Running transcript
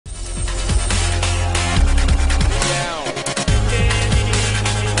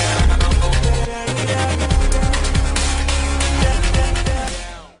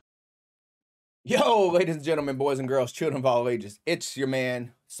Yo, ladies and gentlemen, boys and girls, children of all ages, it's your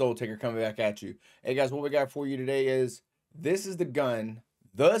man, Soul Taker, coming back at you. Hey guys, what we got for you today is, this is the gun,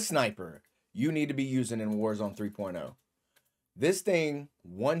 the sniper, you need to be using in Warzone 3.0. This thing,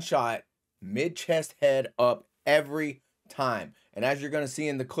 one shot, mid-chest head up every time. And as you're going to see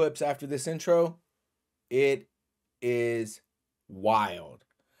in the clips after this intro, it is wild.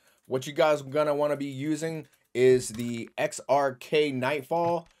 What you guys are going to want to be using is the XRK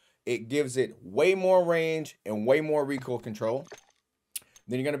Nightfall. It gives it way more range and way more recoil control.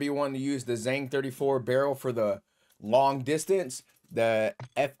 Then you're going to be wanting to use the Zang 34 barrel for the long distance, the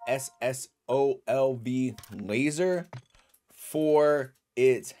FSSOLV laser for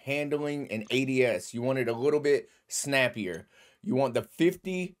its handling and ADS. You want it a little bit snappier. You want the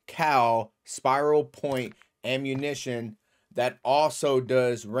 50 cal spiral point ammunition that also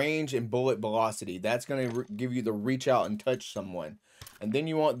does range and bullet velocity. That's going to give you the reach out and touch someone. And then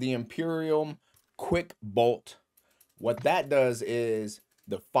you want the Imperium Quick Bolt. What that does is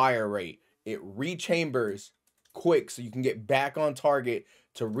the fire rate. It rechambers quick so you can get back on target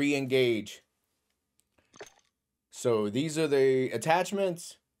to re-engage. So these are the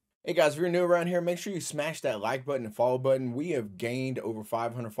attachments. Hey guys, if you're new around here, make sure you smash that like button and follow button. We have gained over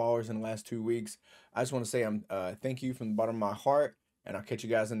 500 followers in the last 2 weeks. I just want to say thank you from the bottom of my heart, and I'll catch you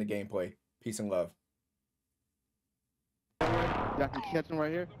guys in the gameplay. Peace and love. Y'all can catch him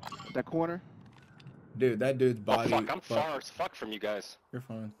right here, that corner. Dude, that dude's body. Oh, fuck, I'm far as fuck from you guys. You're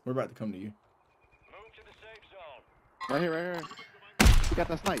fine. We're about to come to you. Move to the safe zone. Right here, right here. He got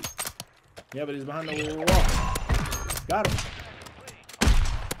that snipe. Yeah, but he's behind the wall. Got him.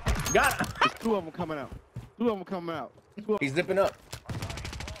 Got him. There's two of them coming out. Two of them coming out. He's zipping up.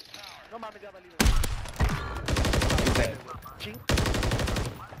 He's dead.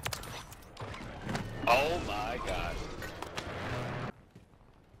 Oh my god.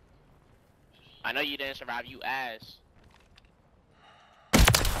 I know you didn't survive, you ass.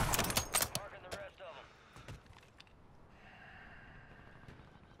 Marking the rest of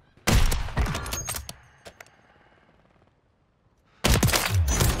them.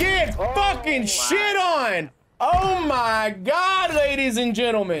 Get fucking shit on! Oh my god, ladies and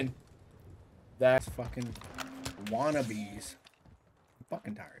gentlemen! That's fucking wannabes. I'm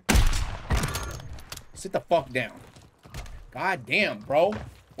fucking tired. Sit the fuck down. God damn, bro.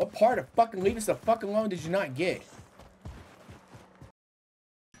 What part of fucking leave us the fuck alone did you not get?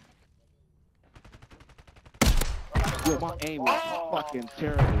 Yo, my aim is fucking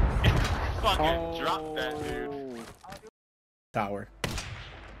terrible. Fucking drop that dude. Tower.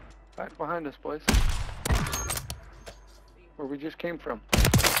 Back behind us, boys. Where we just came from.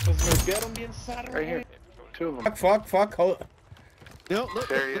 Right here. Two of them. Fuck. Hold. Yo, look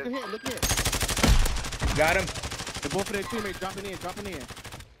There he at is. here, look here. Got him. The both of their teammates dropping in.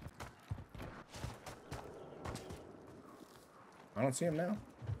 I don't see him now.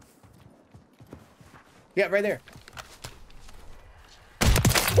 Yeah, right there.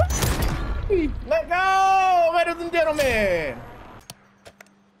 Let go, ladies and gentlemen.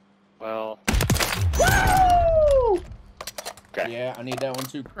 Well. Woo! Okay. Yeah, I need that one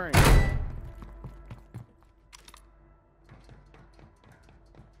too. Crank.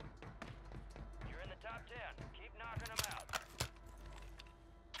 You're in the top 10. Keep knocking them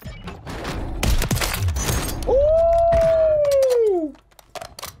out. Ooh!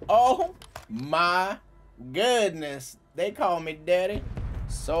 Oh my goodness. They call me Daddy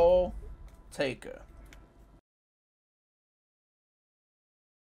Soul Taker.